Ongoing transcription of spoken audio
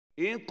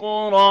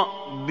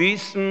اقرأ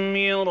باسم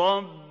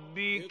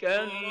ربك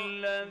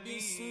اقرأ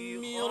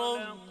باسم الذي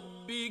خلق.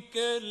 ربك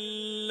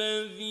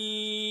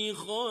الذي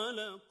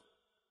خلق.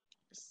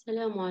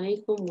 Assalamu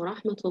alaikum wa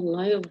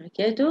rahmatullahi wa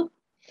barakatuh.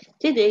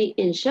 Today,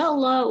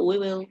 inshallah, we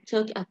will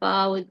talk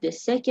about the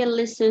second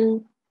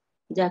lesson,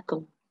 the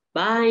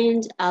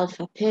combined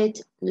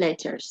alphabet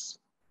letters.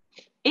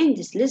 In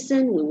this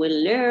lesson, we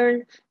will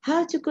learn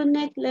how to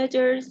connect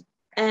letters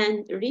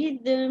and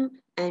read them,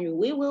 and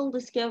we will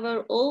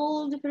discover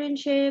all different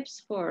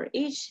shapes for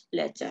each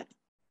letter.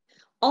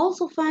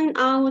 Also find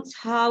out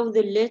how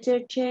the letter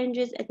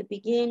changes at the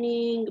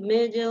beginning,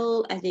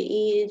 middle, at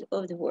the end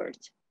of the word.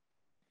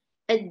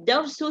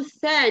 الدرس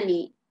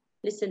الثاني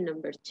lesson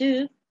number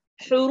 2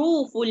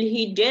 حروف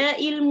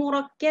الهجاء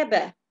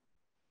المركبة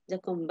the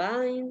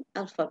combined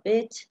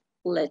alphabet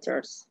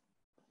letters.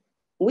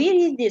 We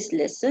read this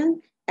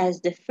lesson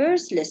as the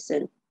first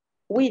lesson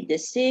with the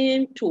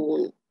same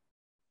tone.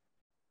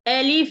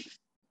 Alif,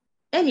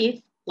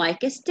 alif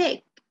like a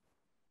stick.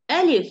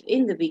 Alif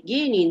in the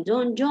beginning,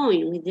 don't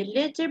join with the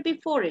letter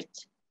before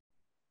it.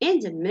 In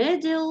the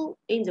middle,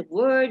 in the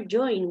word,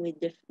 join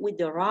with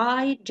the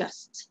right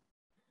just.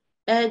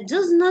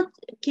 Does not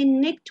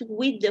connect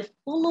with the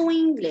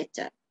following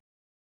letter.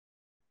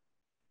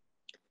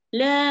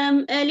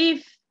 Lam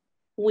alif.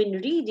 When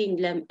reading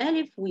lam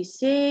alif, we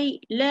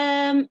say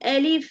lam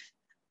alif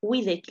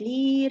with a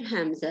clear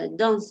hamza.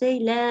 Don't say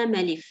lam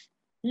alif.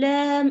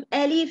 Lam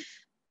alif.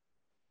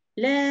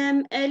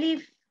 Lam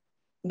alif.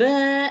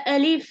 Ba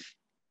alif.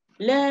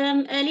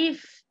 Lam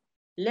alif.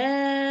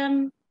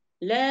 Lam.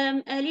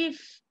 Lam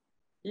alif.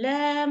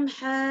 Lam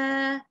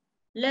ha.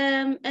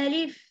 Lam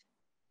alif.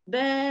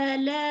 Ba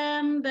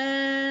lam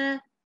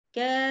ba.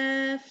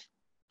 Kaf.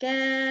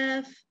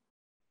 Kaf.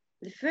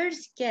 The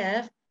first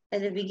kaf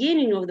at the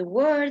beginning of the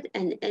word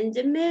and in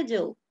the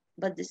middle,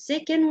 but the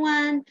second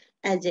one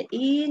at the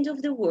end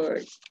of the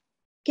word.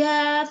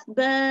 Kaf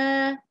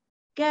ba,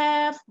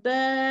 kaf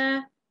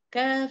ba,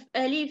 kaf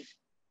alif,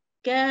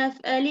 kaf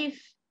alif,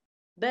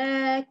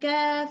 ba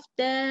kaf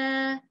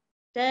ta,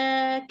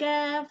 ta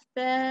kaf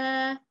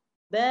ta,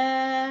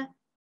 ba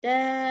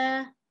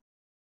ta,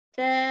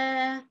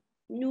 ta,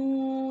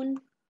 noon,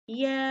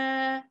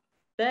 ya,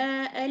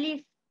 ba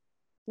alif,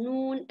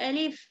 noon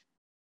alif,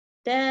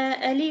 تا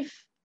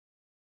ألف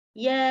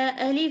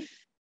يا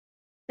ألف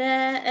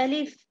ثا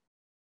ألف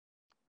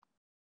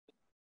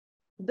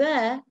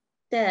با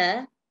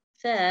تا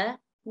ثا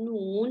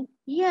نون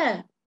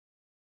يا.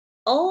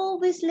 All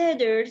these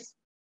letters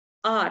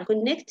are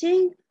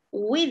connecting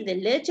with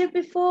the letter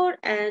before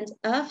and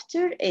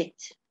after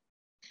it.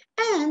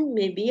 And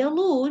maybe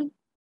alone.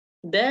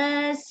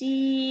 با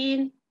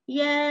سين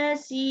يا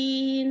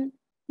سين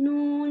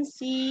نون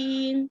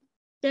سين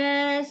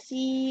تا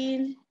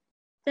سين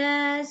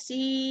تا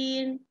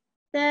سين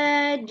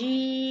تا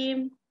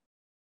جيم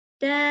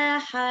تا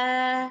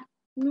حا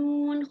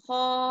نون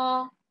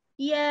خا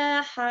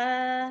يا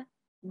حا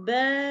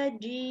با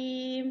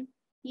جيم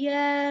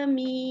يا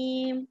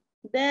ميم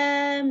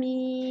با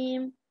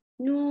ميم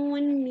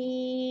نون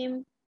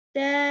ميم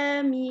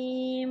تا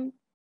ميم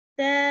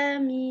تا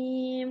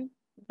ميم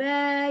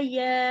با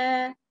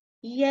يا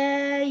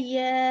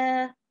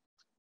يا.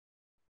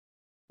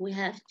 We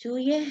have two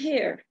ya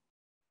here.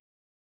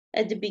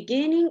 At the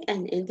beginning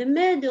and in the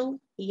middle.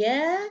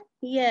 Ya,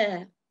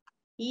 ya.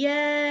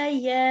 Ya,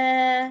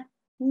 ya.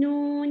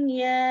 Noon,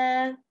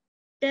 ya.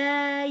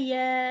 Ta,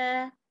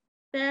 ya.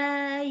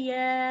 Ta,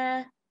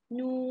 ya.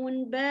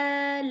 Noon,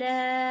 ba,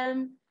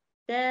 lam.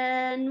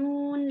 Ta,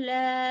 noon,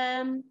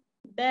 lam.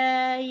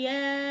 Ba,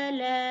 ya,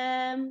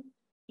 lam.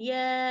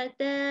 Ya,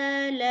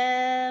 ta,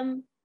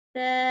 lam.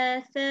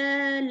 Ta,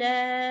 tha,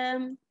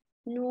 lam.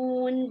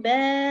 Noon,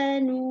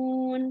 ba,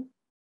 noon.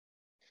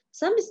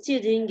 Some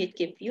students get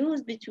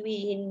confused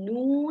between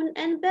noon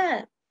and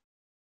ba.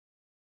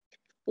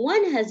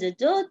 One has a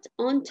dot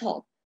on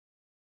top.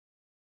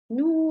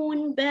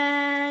 Noon,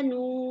 ba,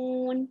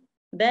 noon,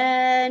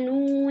 ba,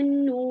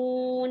 noon,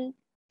 noon,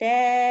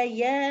 ta,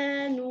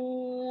 ya,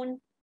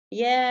 noon,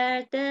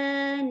 ya,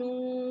 ta,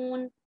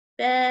 noon,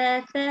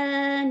 ta,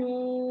 tha,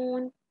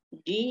 noon,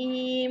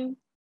 jim,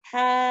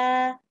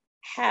 ha,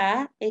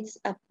 ha. It's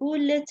a full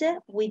letter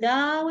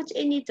without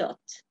any dot.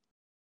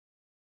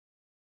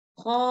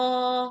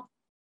 Kha,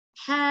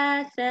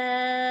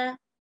 حاثا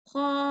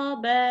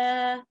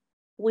خابا.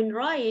 When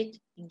write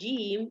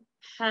jim,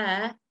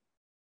 ha,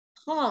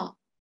 kha.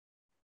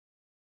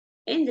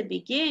 In the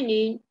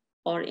beginning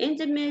or in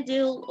the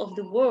middle of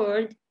the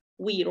word,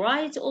 we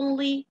write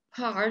only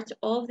part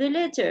of the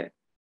letter,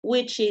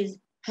 which is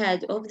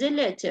head of the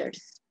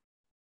letters.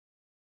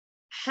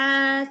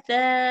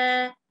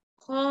 حاثا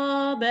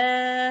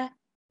خابا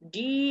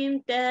جيم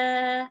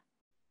تا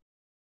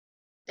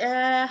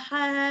تا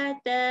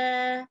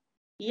حاتا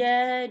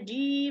يا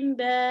جيم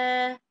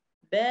با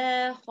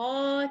با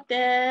خا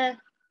تا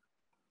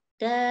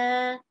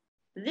تا.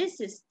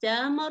 This is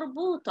تا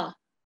مربوطة.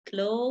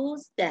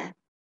 Close تا.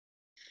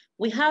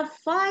 We have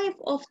 5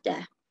 of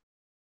تا.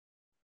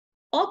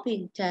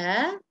 Open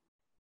تا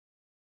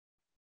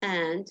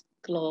and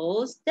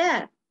close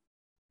that.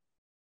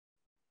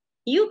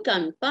 You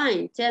can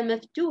find ta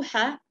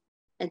مفتوحة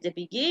at the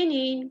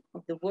beginning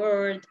of the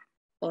word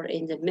or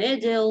in the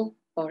middle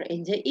or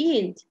in the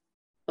end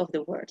of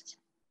the word.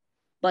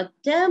 But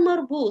ta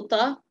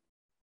مربوطة,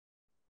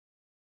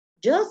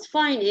 just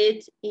find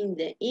it in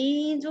the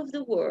end of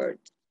the word.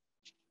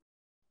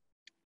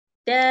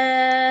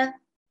 Ta,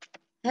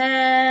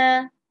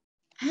 ha,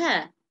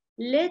 ha.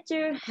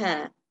 Letter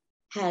ha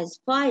has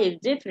 5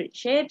 different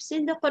shapes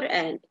in the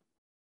Quran.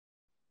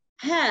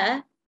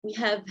 Ha, we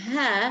have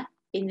ha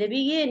in the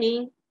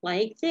beginning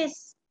like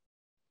this,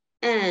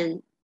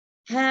 and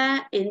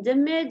ha in the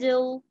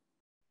middle,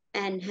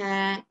 and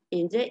ha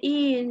in the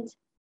end.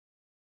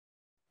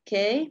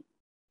 Okay?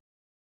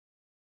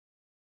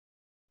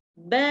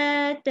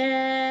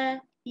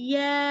 Bata,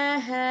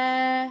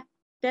 yaha,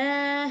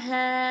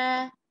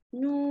 taha,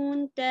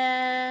 nun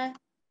ta,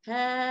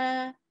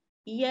 ha,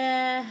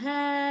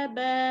 yaha,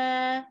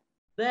 ba,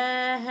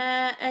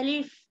 baha,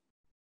 alif.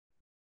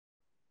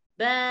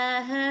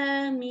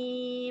 باها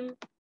ميم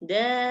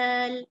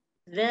دال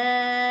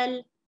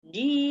ذال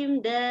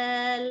جيم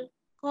دال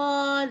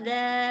قا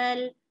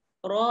ذال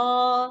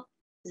را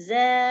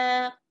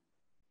زا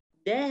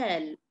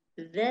دال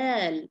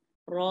ذال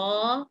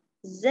را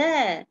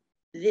زا.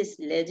 These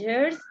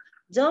letters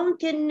don't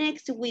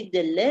connect with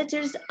the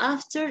letters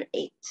after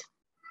it.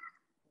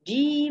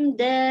 جيم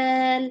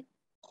دال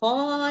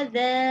قا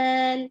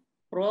ذال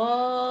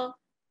را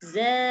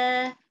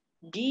زا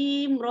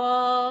جيم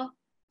را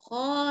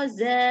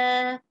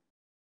خازا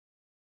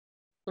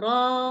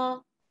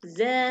را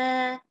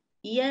زا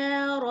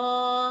يا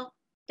را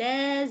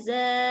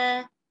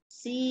تازا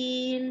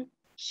سين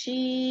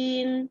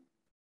شين.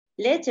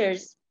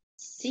 Letters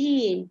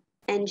seen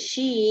and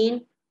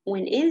sheen,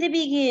 when in the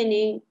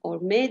beginning or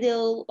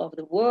middle of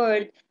the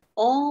word,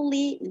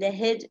 only the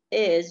head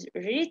is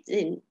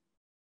written.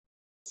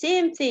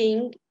 Same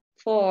thing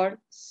for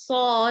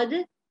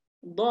صاد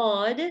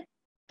ضاد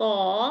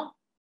طا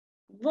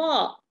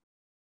ظا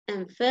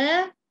and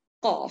fa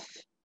قاف.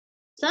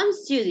 Some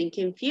students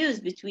confuse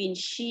between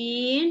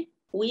sheen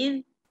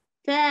with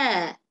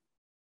tha.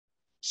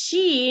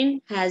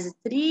 Sheen has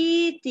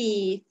 3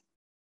 teeth,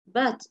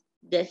 but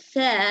the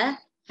tha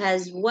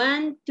has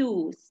 1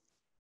 tooth.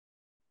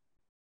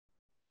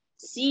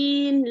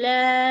 Sin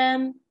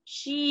lam,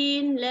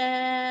 sheen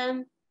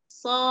lam,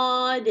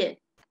 صاد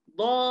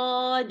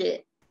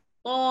ضاد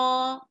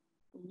طا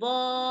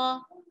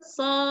ضا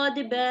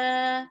صاد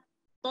با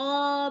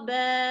طا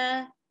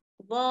با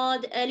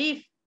ضاد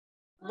ألف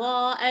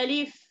ضا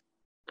ألف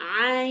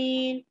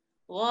عين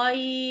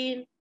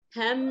غين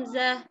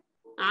همزة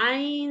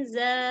عين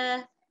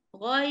زا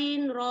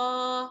غين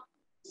را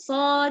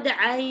صاد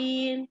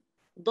عين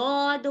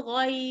ضاد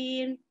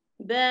غين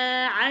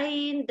با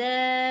عين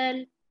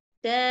دال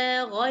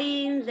تا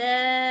غين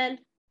ذال.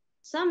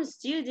 Some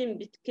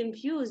students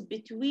confuse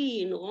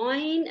between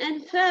غين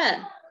and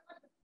fa.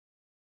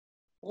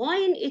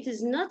 غين, it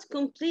is not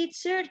complete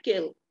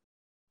circle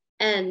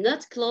and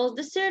not close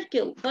the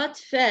circle, but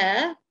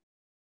fa,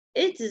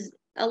 it is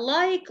a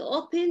like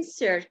open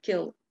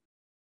circle.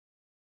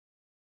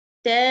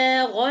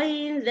 تا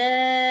غين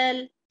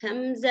ذال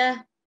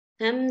همزة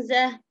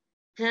همزة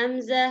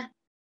همزة.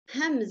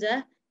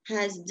 Hamza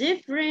has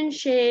different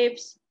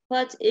shapes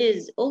but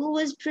is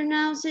always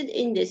pronounced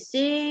in the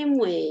same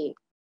way.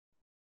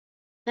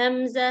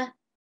 Hamza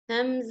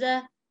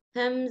همزة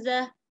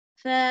همزة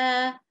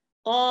فا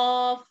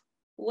قاف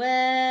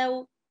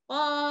واو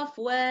قاف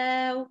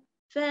واو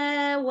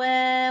فا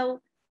واو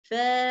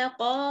فا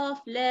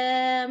قاف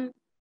لام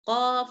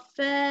قاف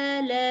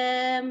فا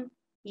لام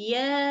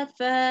يا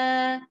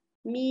فا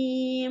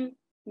ميم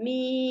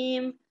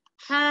ميم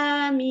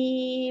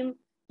حاميم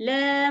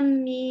لام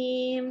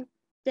ميم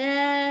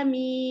تا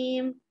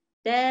ميم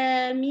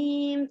تا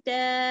ميم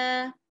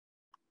تا.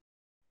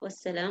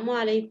 والسلام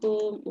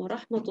عليكم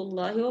ورحمة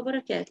الله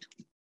وبركاته.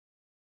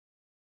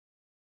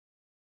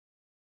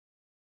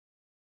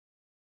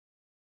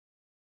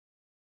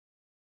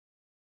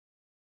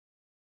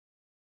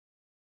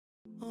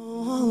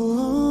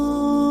 Oh